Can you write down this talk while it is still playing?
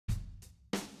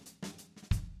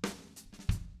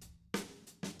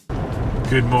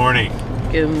Good morning.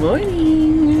 Good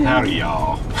morning. Howdy,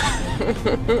 y'all.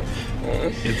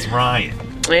 It's Ryan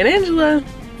And Angela.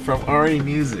 from RNA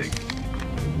Music.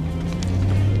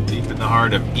 Deep in the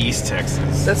heart of East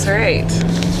Texas. That's right.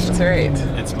 That's right.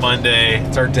 It's Monday.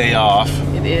 It's our day off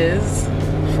It is.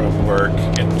 from work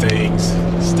and things,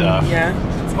 stuff. Yeah.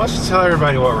 Why don't you tell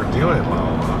everybody what we're doing,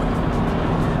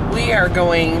 Mama? We are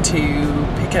going to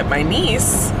pick up my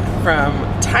niece from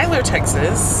Tyler,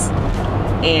 Texas,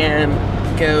 and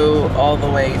go all the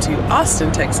way to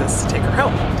Austin, Texas to take her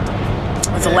home.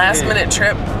 It's a last minute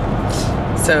trip,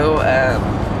 so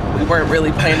we weren't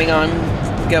really planning on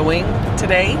going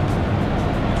today.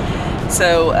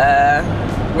 So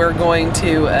we're going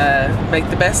to make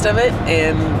the best of it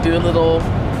and do a little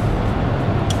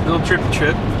Little trip.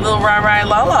 little rah-rah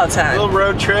la-la time. Little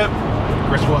road trip. Of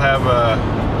course, we'll have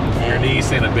your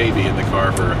niece and a baby in the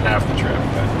car for half the trip.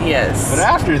 Yes. But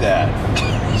after that,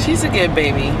 She's a good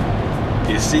baby.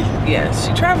 you see, Yes,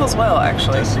 she travels well,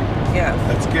 actually. Does she? Yeah.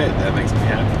 That's good. That makes me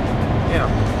happy. Yeah.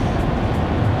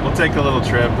 We'll take a little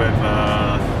trip and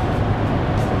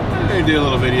maybe do a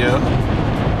little video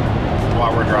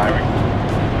while we're driving.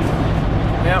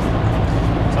 Yep.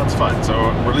 Sounds fun. So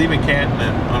we're leaving Canton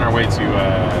and on our way to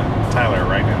Tyler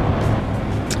right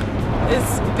now.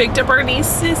 It's picked up our niece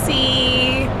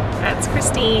Sissy. That's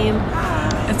Christine.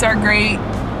 It's our great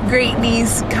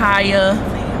niece Kaya.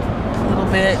 A little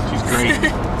bit. She's great.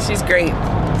 She's great.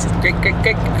 She's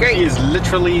great. She is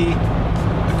literally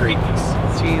a great niece.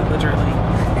 She literally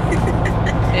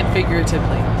and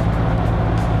figuratively.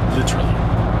 Literally.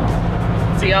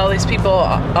 See all these people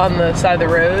on the side of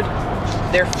the road?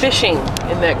 They're fishing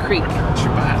in that creek.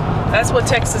 That's what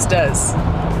Texas does.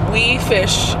 We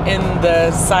fish in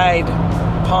the side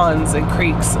ponds and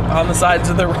creeks on the sides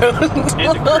of the road.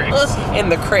 In the creeks. In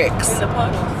the creeks. In the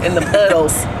puddles. In the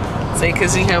puddles. See,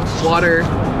 because you have water.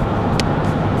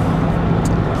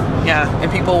 Yeah,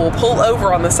 and people will pull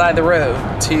over on the side of the road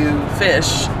to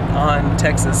fish on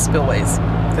Texas spillways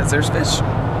because there's fish.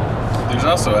 There's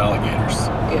also alligators.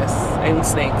 Yes, and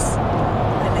snakes.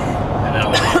 And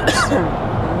alligators.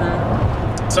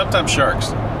 Sometimes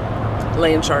sharks.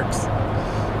 Land sharks.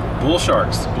 Bull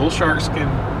sharks. Bull sharks can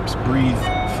breathe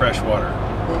fresh water.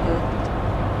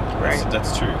 Right.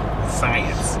 That's true.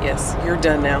 Science. Yes, you're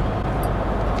done now.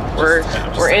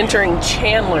 We're entering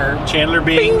Chandler,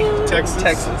 Bing, Bing, Texas.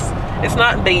 It's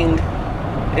not Bing.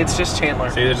 It's just Chandler.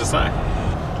 See, there's a sign.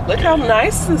 Look how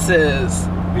nice this is.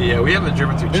 Yeah, we haven't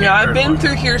driven through Chandler. Yeah, I've in a been long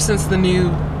through here since the new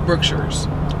Brookshires.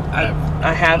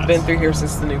 I have been through here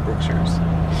since the new Brookshires.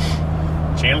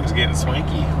 Chandler's getting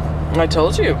swanky. I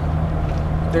told you.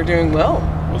 They're doing well.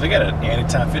 Well, they got an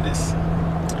Anytime Fitness.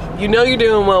 You know you're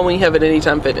doing well when you have an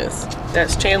Anytime Fitness.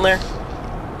 That's Chandler.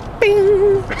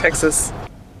 Bing! Texas.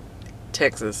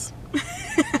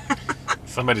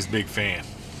 Somebody's big fan.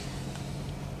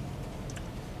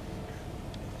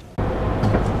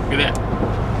 Look at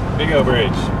that. Big old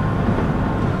bridge.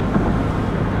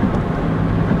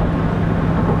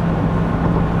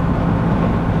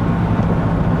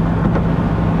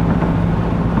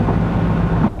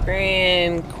 We're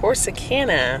in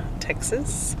Corsicana,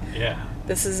 Texas. Yeah.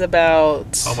 This is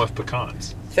about Home of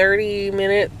pecans. 30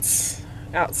 minutes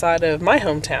outside of my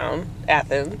hometown,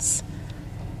 Athens.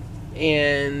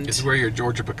 And This is where your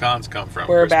Georgia pecans come from.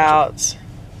 we're Christmas. about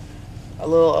a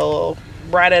little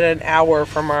right at an hour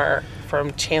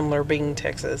from Chandler, Bing,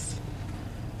 Texas.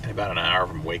 And about an hour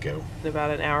from Waco.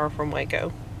 About an hour from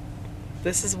Waco.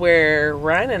 This is where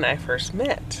Ryan and I first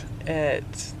met.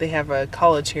 They have a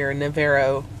college here,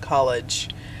 Navarro College,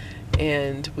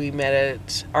 and we met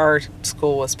at our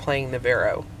school was playing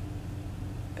Navarro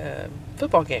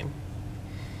football game.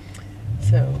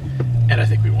 So, And I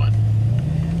think we won.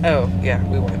 oh yeah,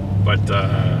 we won. But,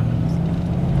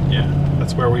 yeah,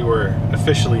 that's where we were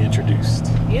officially introduced.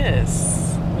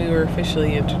 Yes, we were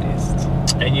officially introduced.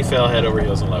 And you fell head over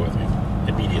heels in love with me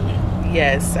immediately.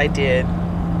 Yes, I did.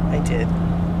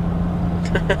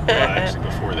 Well, actually,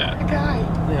 before that.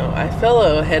 No, I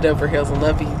fell head over heels in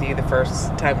love with you the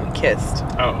first time we kissed.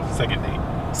 Oh, second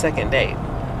date. Second date.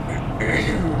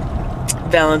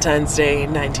 Valentine's Day,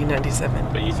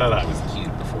 1997. But you thought I was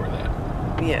cute before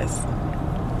that. Yes,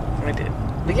 I did.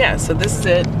 But yeah, so this is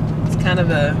it. It's kind of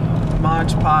a Mod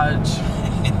Podge.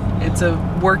 It's a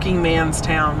working man's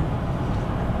town.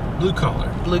 Blue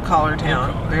collar. Blue collar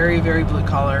town. Blue collar. Very, very blue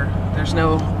collar. There's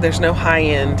no high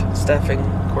end stuff in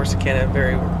Corsicana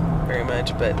very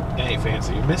much, but It ain't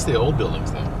fancy. You miss the old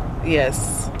buildings though.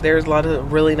 yes, there's a lot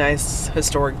of really nice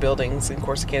historic buildings in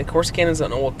Corsicana. Corsicana is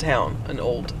an old town, an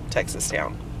old Texas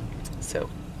town. So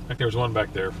Like there was one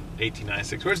back there,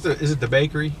 1896. Where's the? Is it the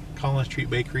bakery? Collins Street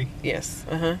Bakery. Yes.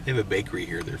 They have a bakery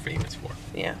here. They're famous for.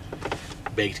 Yeah.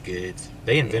 Baked goods.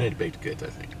 They invented baked goods, I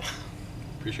think.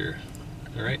 Pretty sure.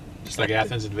 All right. Just like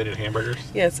Athens invented hamburgers.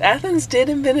 Yes, Athens did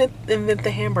invent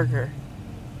the hamburger.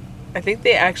 I think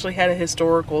they actually had a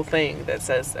historical thing that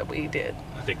says that we did.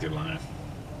 I think they're lying.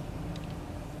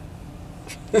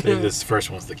 Maybe this is the first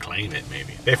ones to claim it,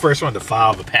 maybe. They first one to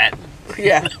file the patent.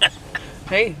 Yeah.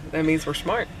 Hey, that means we're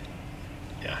smart.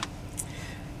 Yeah.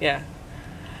 Yeah.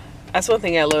 That's one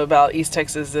thing I love about East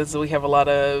Texas is we have a lot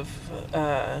of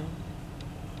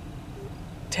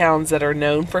towns that are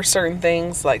known for certain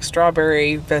things, like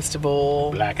Strawberry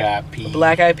Festival. Black Eyed Peas.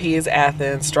 Black Eyed Peas is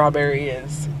Athens. Strawberry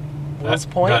is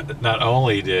West Point. Not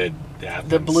only did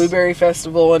Athens, the Blueberry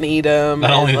Festival in Edom.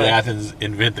 Not only did Athens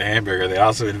invent the hamburger, they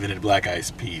also invented Black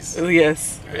Eyed Peas.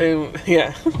 Yes. Right?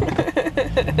 Yeah.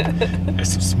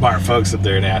 There's some smart folks up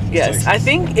there in Athens. Yes, Texas. I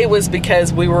think it was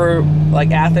because we were,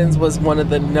 like, Athens was one of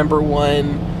the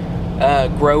 #1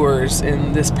 growers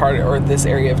in this part or this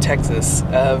area of Texas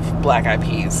of Black Eyed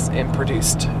Peas and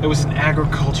produced. It was an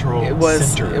agricultural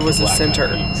center. It was a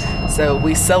center. So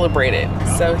we celebrate it.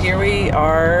 So here we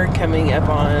are coming up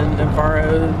on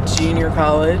Navarro Junior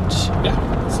College.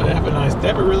 Yeah. So they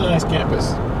have a really nice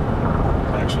campus.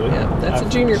 Actually. Yeah, that's a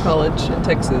junior college in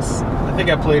Texas. I think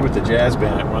I played with the jazz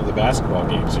band at one of the basketball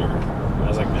games here. And I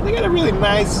was like, man, they got a really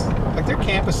nice, like their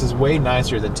campus is way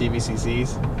nicer than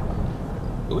TVCC's.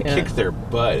 We kicked their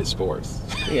butt at sports.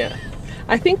 Yeah.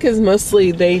 I think because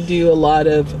mostly they do a lot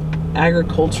of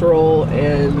agricultural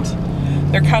and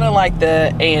they're kind of like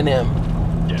the A&M.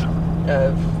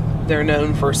 Yeah. They're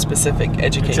known for specific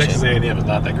education. Texas A&M is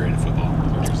not that great at football,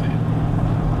 is what you're saying.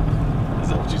 Is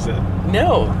that what you said?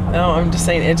 No, I'm just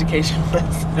saying education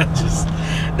was.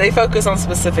 They focus on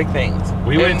specific things.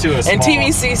 We went to a small... And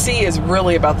TVCC is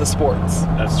really about the sports.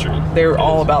 That's true. They're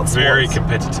all about sports. Very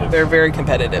competitive. They're very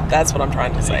competitive. That's what I'm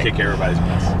trying to say. They kick everybody's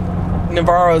ass.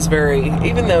 Navarro's very,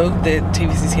 even though the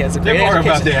TVCC has a great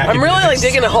education. I'm really like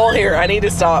digging a hole here. I need to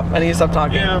stop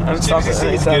talking. Yeah,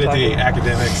 TVCC is good at the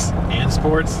academics and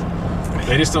sports.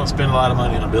 They just don't spend a lot of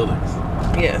money on buildings.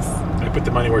 Yes. They put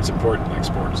the money where it's important, like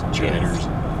sports, cheerleaders,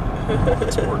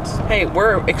 sports. Hey,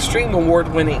 we're extreme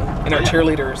award winning in our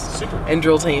cheerleaders and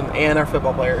drill team and our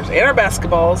football players and our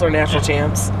basketballs, our national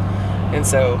champs. And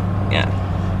so, yeah.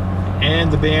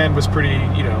 And the band was pretty,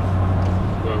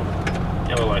 whoa,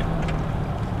 yellow light.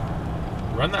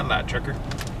 Run that light, trucker.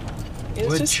 It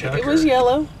was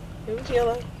yellow. It was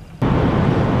yellow.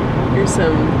 Here's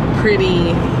some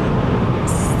pretty,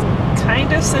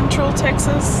 kind of central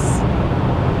Texas.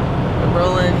 The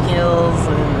rolling hills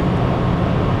and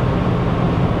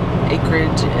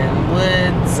acreage and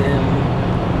woods and...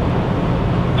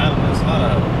 I don't know, there's a lot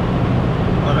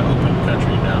of open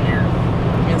country down here.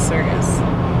 Yes, there is.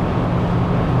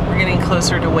 We're getting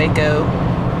closer to Waco.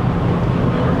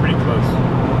 We're pretty close.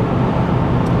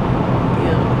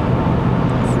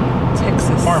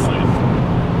 Texas. Farmland.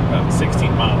 About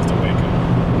 16 miles to Waco.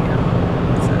 Yeah.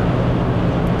 So,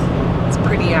 it's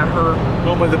pretty out here.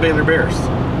 Home with the Baylor Bears.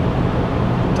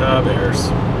 The Bears.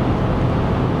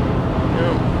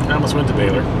 Yeah. I almost went to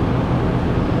Baylor.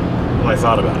 Well, I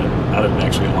thought about it. I didn't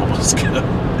actually almost go.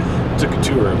 Took a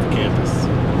tour of the campus.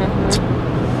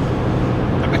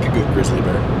 I make a good grizzly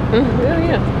bear.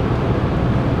 Yeah.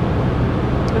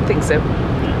 I think so.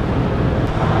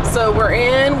 So we're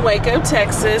in Waco,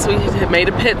 Texas. We made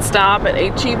a pit stop at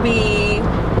H-E-B.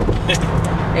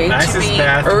 Nicest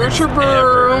bathroom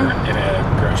ever in a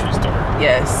grocery store.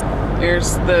 Yes.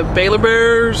 There's the Baylor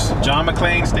Bears. John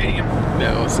McClain Stadium.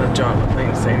 No, it's not John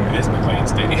McClain Stadium. It is McClain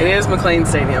Stadium. It is McClain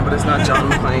Stadium, but it's not John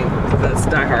McClain. That's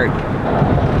Die Hard.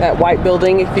 That white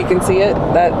building, if you can see it,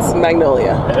 that's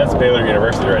Magnolia. And that's Baylor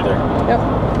University right there. Yep,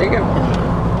 there you go.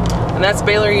 And that's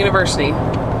Baylor University.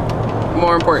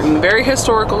 More important, very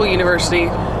historical university.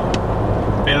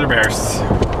 Baylor Bears.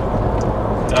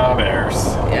 The Bears.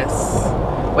 Yes.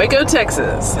 Waco,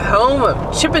 Texas, home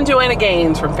of Chip and Joanna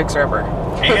Gaines from Fixer Upper.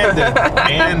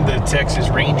 And the Texas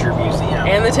Ranger Museum.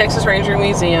 And the Texas Ranger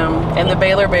Museum. And the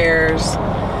Baylor Bears.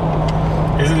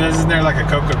 Isn't there like a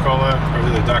Coca-Cola or is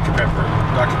it a Dr.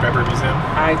 Pepper Museum?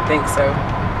 I think so.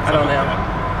 I don't know.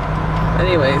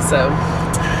 Anyway, so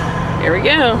here we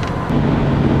go.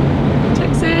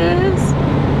 Texas.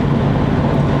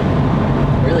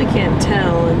 Really can't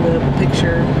tell in the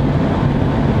picture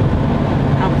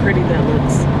how pretty that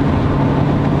looks.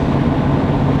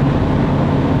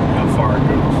 How far it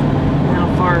goes. How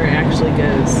far it actually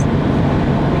goes.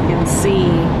 You can see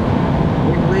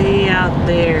way out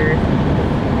there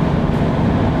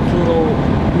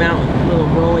little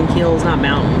rolling hills, not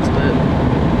mountains, but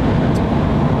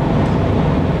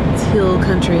hill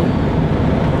country.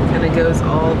 Kind of goes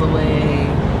all the way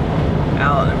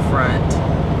out in front.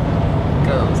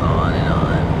 Goes on and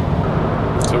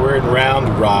on. So we're in Round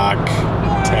Rock,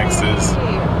 Texas,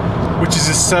 which is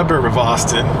a suburb of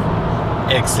Austin.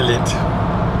 Excellent.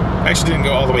 I actually didn't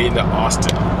go all the way into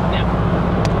Austin. No.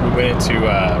 We went into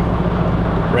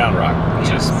Round Rock,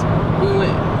 which is... We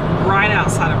went right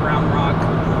outside of Round Rock,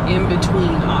 in between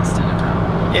Austin and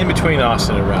Round Rock. In between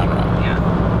Austin and Round Rock.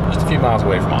 Yeah. Just a few miles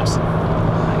away from Austin.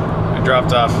 We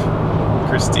dropped off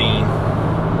Christine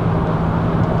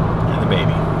and the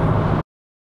baby.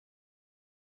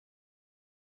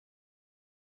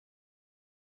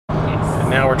 Yes. And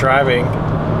now we're driving,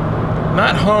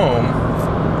 not home,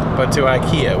 but to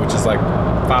Ikea, which is like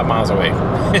 5 miles away.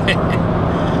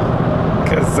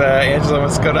 Because Angela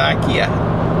wants to go to Ikea.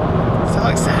 So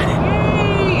excited.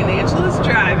 Yay! And Angela's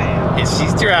driving. And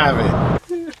she's driving.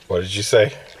 What did you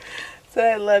say? So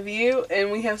I love you,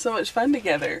 and we have so much fun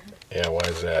together. Yeah, why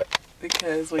is that?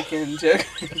 Because we can joke.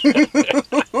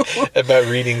 About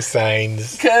reading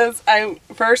signs. Because I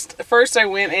first I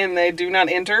went and they do not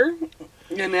enter,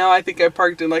 and now I think I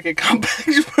parked in like a compact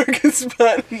parking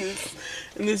spot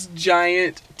in this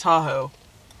giant Tahoe.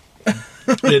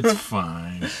 It's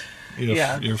fine.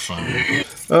 Yeah. You're fine.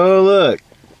 Oh, look.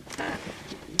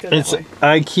 It's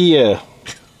Ikea.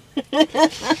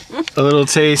 A little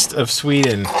taste of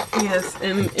Sweden. Yes,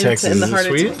 and Texas. it's in the Is it heart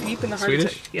Sweden? of deep in the heart of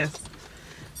Swedish? Texas. Yes.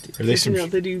 Are they some,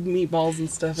 They do meatballs and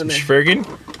stuff in some there. Schwergen?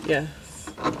 Yes.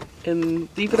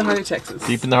 And deep in the heart of Texas.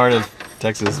 Deep in the heart of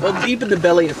Texas. Well, deep in the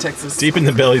belly of Texas. Deep in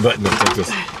the belly button of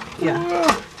Texas.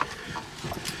 Yeah.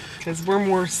 Because we're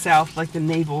more south, like the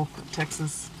navel of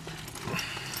Texas.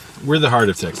 We're the heart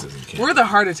of Texas. We're the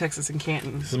heart of Texas in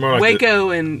Canton. This is more like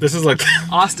Waco and this is like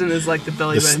Austin is like the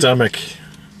belly the button. stomach,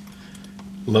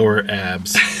 lower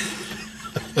abs.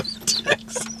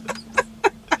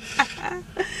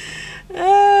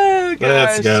 Oh, gosh.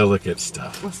 Let's go look at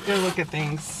stuff. Let's go look at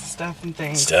things. Stuff and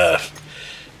things. Stuff.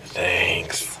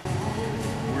 Thanks.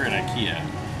 We're in Ikea.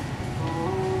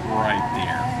 Right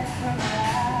there.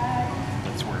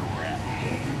 That's where we're at.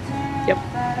 Yep.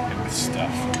 And with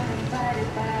stuff.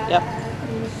 Yep.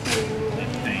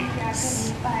 And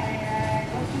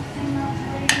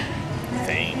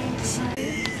things.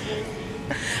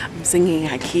 I'm singing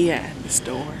Ikea at the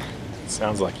store.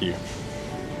 Sounds like you.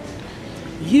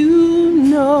 You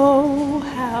know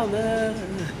how the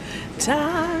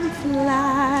time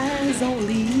flies.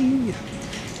 Only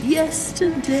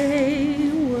yesterday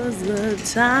was the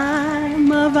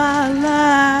time of our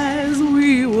lives.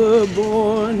 We were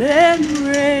born and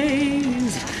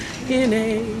raised in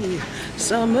a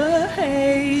summer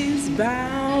haze,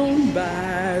 bound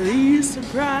by the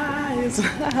surprise.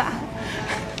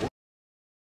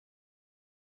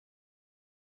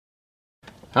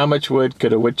 How much wood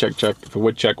could a woodchuck chuck if a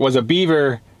woodchuck was a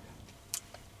beaver?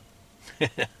 I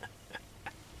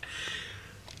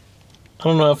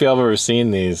don't know if y'all have ever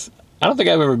seen these. I don't think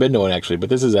I've ever been to one actually, but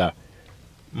this is a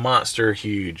monster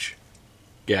huge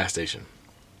gas station.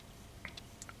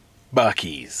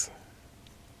 Buc-ee's.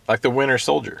 Like the Winter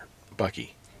Soldier,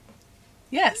 Bucky.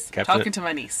 Yes, Captain- talking to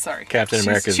my niece. Sorry, Captain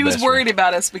America's She was best worried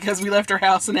about us because we left her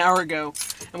house an hour ago,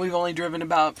 and we've only driven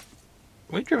about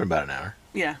We've driven about an hour.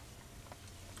 yeah.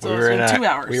 So we it's were been in 2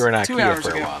 hours. We were in 2 Ikea hours for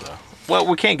a ago. while though. Well,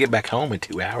 we can't get back home in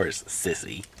 2 hours,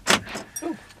 sissy.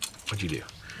 Ooh. What'd you do?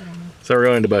 So we're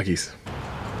going to Buc-ee's.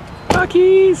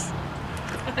 Buc-ee's!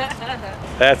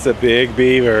 That's a big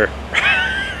beaver.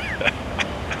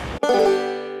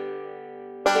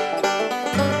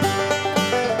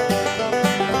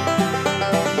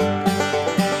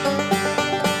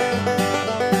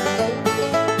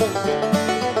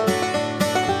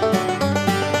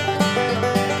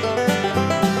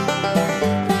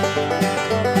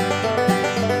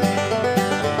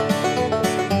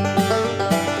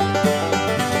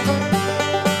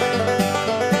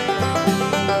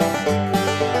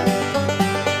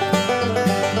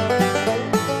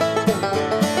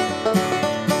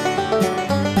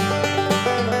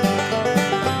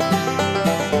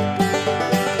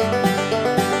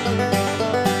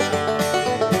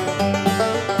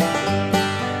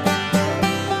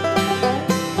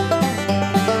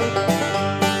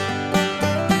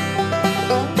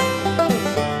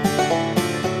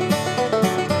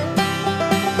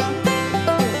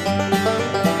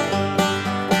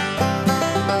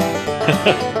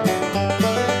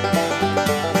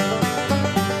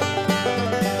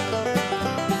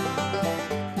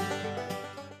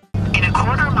 In a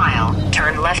quarter mile,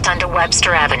 turn left onto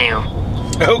Webster Avenue.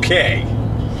 Okay.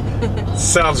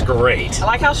 Sounds great. I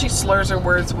like how she slurs her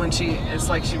words when it's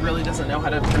like she really doesn't know how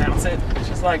to pronounce it.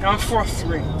 She's like, I'm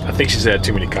 4-3. I think she's had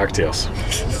too many cocktails.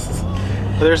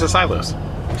 There's the silos.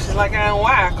 She's like, I'm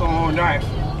Waco Drive.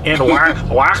 In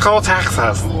Waco,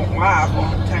 Texas.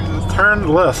 Waco, Texas. Turn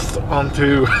left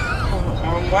onto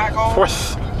Waco.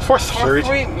 4th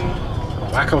Street.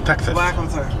 Waco, Texas. Waco,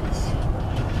 Texas.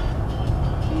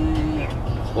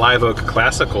 Live Oak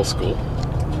Classical School.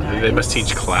 Nice. They must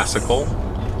teach classical,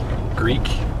 Greek.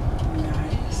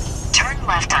 Nice. Turn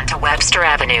left onto Webster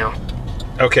Avenue.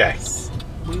 Okay.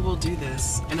 We will do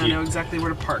this, and I know exactly where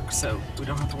to park, so we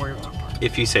don't have to worry about parking.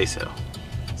 If you say so.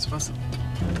 It's supposed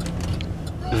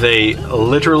to. They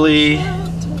literally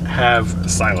have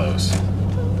silos.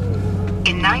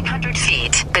 In 900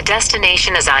 feet, the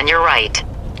destination is on your right.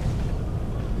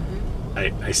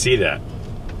 I see that.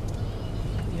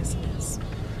 Yes, it is.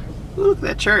 Look at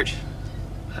that church.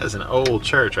 That is an old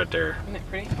church right there. Isn't it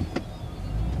pretty?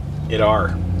 It are.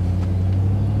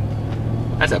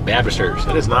 That's a Baptist church.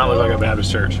 That does not look like a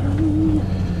Baptist church.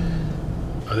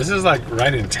 Oh, this is like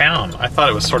right in town. I thought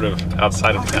it was sort of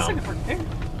outside of town.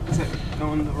 Is it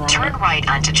going the wrong Turn way? right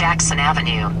onto Jackson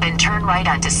Avenue, then turn right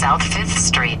onto South 5th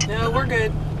Street. No, we're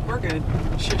good. We're good.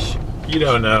 Shush. You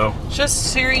don't know.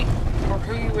 Just Siri, or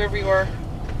whoever you are.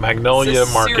 Magnolia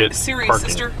Market Siri, parking.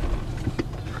 sister.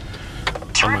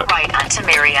 Turn right onto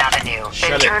Mary Avenue,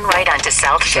 then turn right onto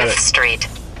South 5th Street.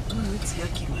 Oh, it's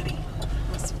yucky, Letty.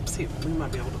 Let's see if we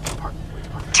might be able to park.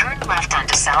 Turn left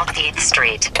onto South 8th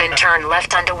Street, then turn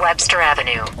left onto Webster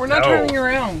Avenue. We're not turning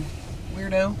around,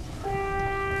 weirdo.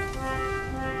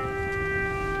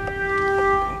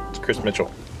 It's Chris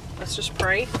Mitchell. Let's just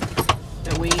pray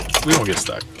that we won't get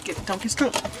stuck. don't get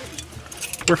stuck.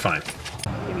 We're fine.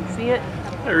 Can you see it?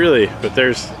 Not really, but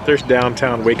there's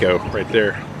downtown Waco right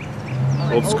there.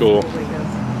 Old school.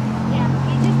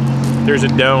 There's a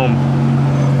dome.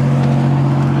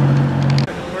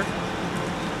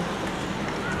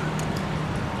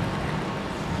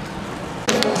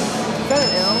 Is that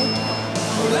an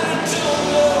L?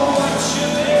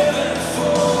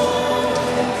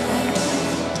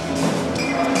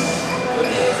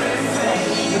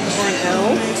 Looking for an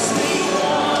L?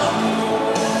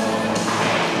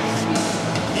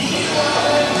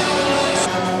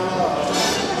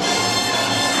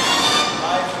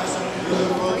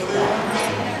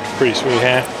 Pretty sweet,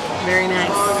 huh? Very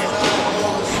nice.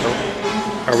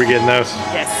 Are we getting those?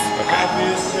 Yes.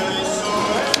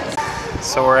 Okay.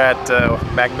 So we're at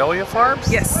Magnolia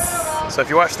Farms? Yes. So if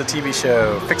you watch the TV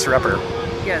show Fixer Upper,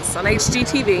 Yes, on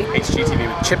HGTV.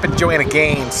 HGTV with Chip and Joanna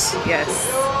Gaines, Yes.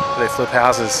 they flip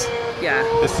houses. Yeah.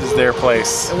 This is their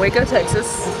place, In Waco, Texas.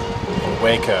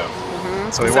 Waco.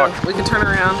 So we So walk. we can turn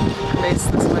around, face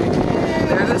this way.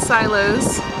 There are the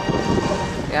silos.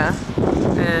 Yeah.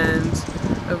 And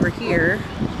over here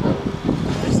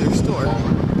is their store.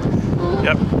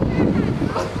 Yep.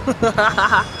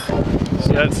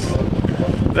 So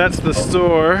that's the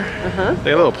store.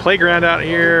 They have a little playground out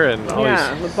here and all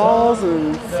Yeah, the balls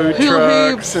and Food hula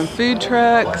trucks. hoops and food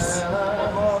trucks.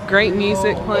 Great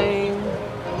music playing.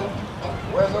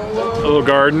 these little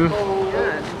garden.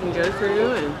 Yeah, you can go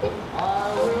through and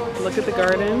look at the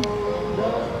garden.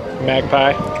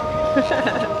 Magpie.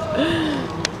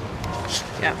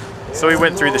 Yeah. So we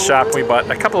went through the shop and we bought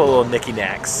a couple of little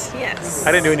knicky-knacks. Yes.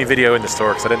 I didn't do any video in the store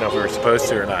because I didn't know if we were supposed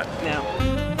to or not. No.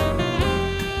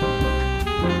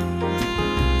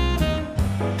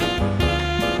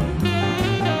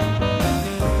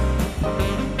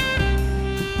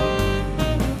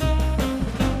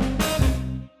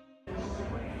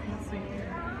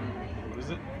 What is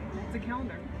it? It's a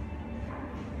calendar.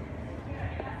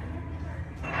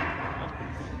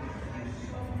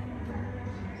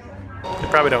 They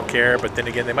probably don't care, but then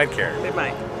again, they might care. They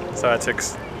might. So I took,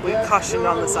 We cautioned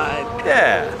on the side.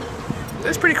 yeah.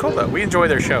 It's pretty cool though. We enjoy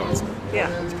their shows. Yeah,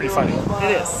 It's pretty funny.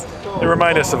 it is. They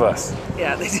remind us of us,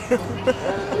 Yeah, they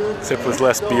do. except with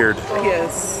less beard.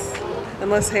 Yes. And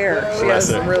less hair. She Less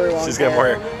has hair. really long She's got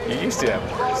more hair. You used to have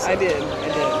more. I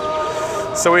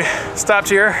did. So we stopped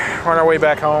here. We're on our way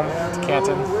back home to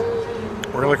Canton.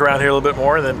 We're gonna look around here a little bit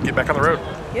more and then get back on the road.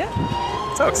 Yeah.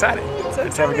 So exciting. So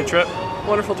Let's have a good trip.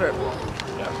 Wonderful trip.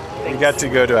 We got to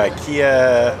go to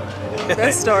Ikea.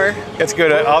 Best store. Got to go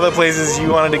to all the places you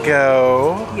wanted to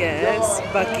go. Yes.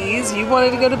 Buc-ee's. You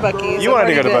wanted to go to Buc-ee's. You I've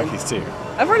wanted to go to already been. Buc-ee's too,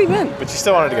 I've already been. but you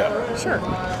still wanted to go. Sure.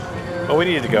 Well, we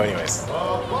needed to go anyways. Go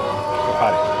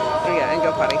potty. Oh, yeah, and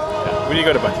go potty. Yeah, we need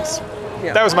to go to Buc-ee's.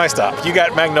 Yeah. That was my stop. You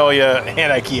got Magnolia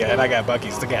and Ikea, and I got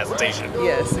Buc-ee's, the gas station.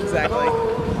 Yes, exactly.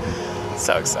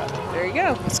 So excited. There you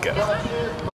go. Let's go.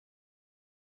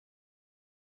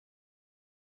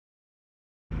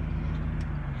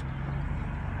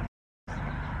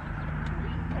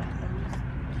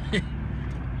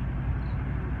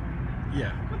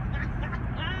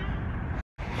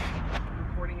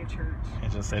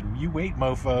 just said, "You wait,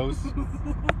 mofo's."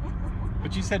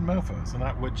 But you said mofos, and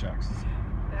not woodchucks.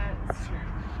 That's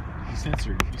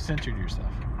true. You censored yourself.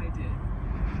 I did.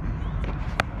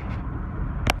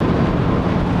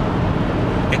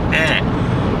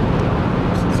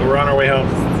 So we're on our way home.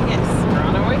 Yes, we're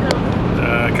on our way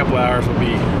home. A couple hours will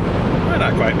be, well,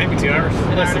 not quite, maybe 2 hours.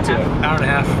 Less than 2 hours. Hour and a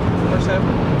half. Or so.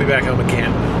 We'll be back home at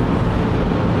camp.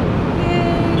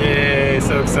 Yay,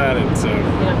 so excited. So,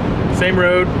 Yeah. same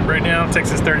road right now,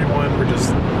 Texas 31. We're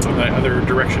just on the other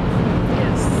direction.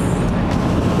 Yes.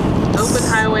 Open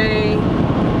highway.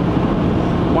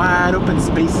 Wide open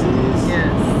spaces.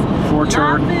 Yes. For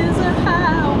Life is a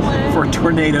highway.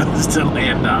 tornadoes to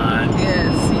land on.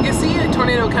 Yes. You can see a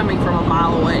tornado coming from a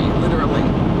mile away, literally.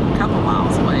 A couple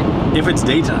miles away. If it's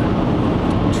daytime.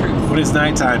 Truth. When it's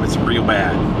nighttime, it's real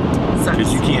bad. Sucks.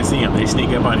 Because you can't see them. They sneak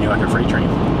up on you like a freight train.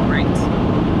 Right.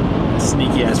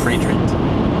 Sneaky ass freight trains.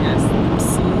 Yes.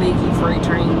 Sneaky freight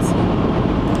trains.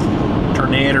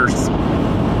 Tornadoes.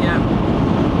 Yeah.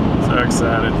 So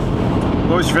excited.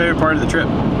 What was your favorite part of the trip?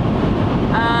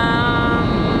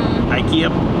 Ikea?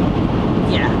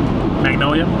 Yeah.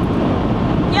 Magnolia?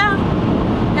 Yeah.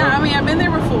 Yeah, I mean, I've been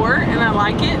there before, and I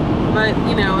like it, but,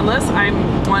 you know, unless I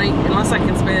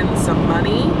can spend some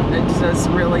money, it's just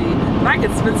really, but I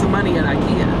could spend some money at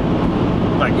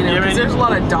Ikea. Like, You know, because there's a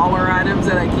lot of dollar items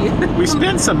at Ikea. we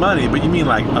spend some money, but you mean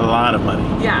like a lot of money.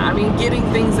 Yeah, I mean, getting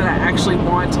things that I actually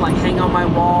want to, like, hang on my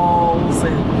walls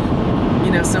and,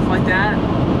 you know, stuff like that,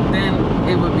 then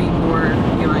it would be more,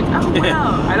 you're like, oh,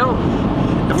 wow, I don't...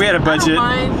 If we had a budget,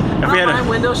 I don't mind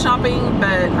window shopping,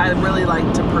 but I'd really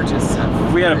like to purchase stuff.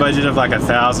 If we had a budget of like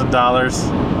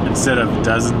 $1,000 instead of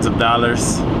dozens of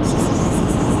dollars,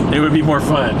 it would be more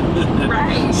fun.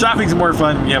 Right. Shopping's more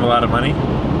fun when you have a lot of money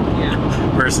Yeah.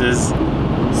 versus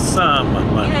some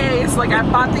money. Hey, it's like I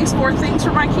bought these 4 things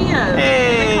from Ikea.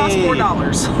 Hey. They cost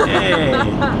 $4. Hey,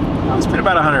 I spent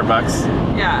about $100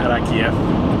 Yeah. at Ikea.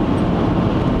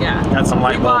 Yeah. Got some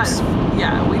light bulbs.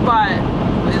 We bought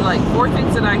like 4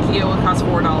 things at Ikea would cost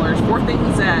 $4. 4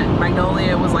 things at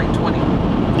Magnolia was like $20.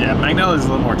 Yeah, Magnolia is a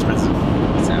little more expensive,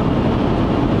 So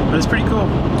but it's pretty cool.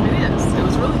 it is. It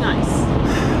was really nice.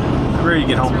 I'm ready to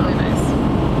get It's home. really nice.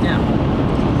 Yeah.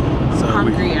 So I'm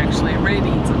hungry actually. I'm ready to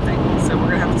eat something. So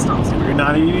we're gonna have to stop soon. You're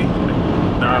not eating?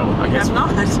 No, I guess I'm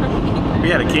not. we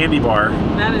had a candy bar.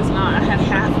 That is not. I had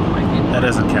half of my candy. That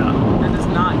doesn't count. That does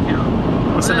not count.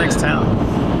 What's the next town?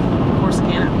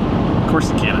 Corsicana.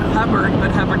 Corsicana. Hubbard,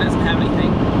 but Hubbard doesn't have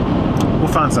anything.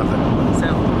 We'll find something. So,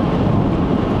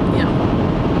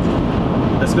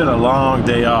 yeah. It's been a long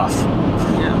day off.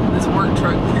 Yeah. This work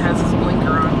truck has his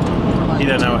blinker on. For like He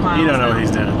don't know. 2 miles He don't know now. what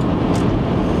he's doing.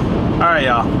 All right,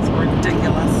 y'all. It's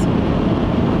ridiculous.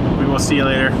 We will see you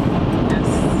later. Yes.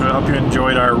 I hope you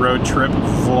enjoyed our road trip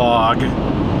vlog.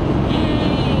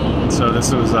 Yay. So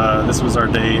this was our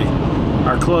day,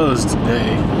 our closed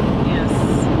day. Yes.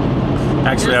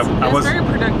 Actually, It I was. very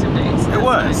productive days. It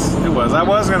was. It was. I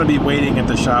was going to be waiting at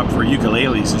the shop for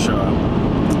ukuleles to show up.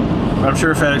 But I'm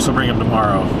sure FedEx will bring them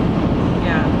tomorrow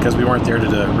Yeah. because we weren't there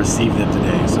to receive them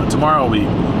today. So tomorrow will be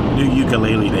new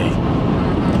ukulele day.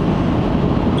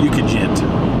 Ukagent.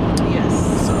 Yes.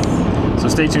 So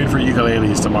stay tuned for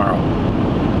ukuleles tomorrow.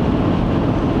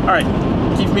 All right.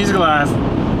 Keep music alive.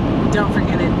 Don't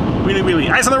forget it. Wheelie wheelie.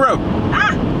 Ice on the road.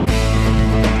 Ah!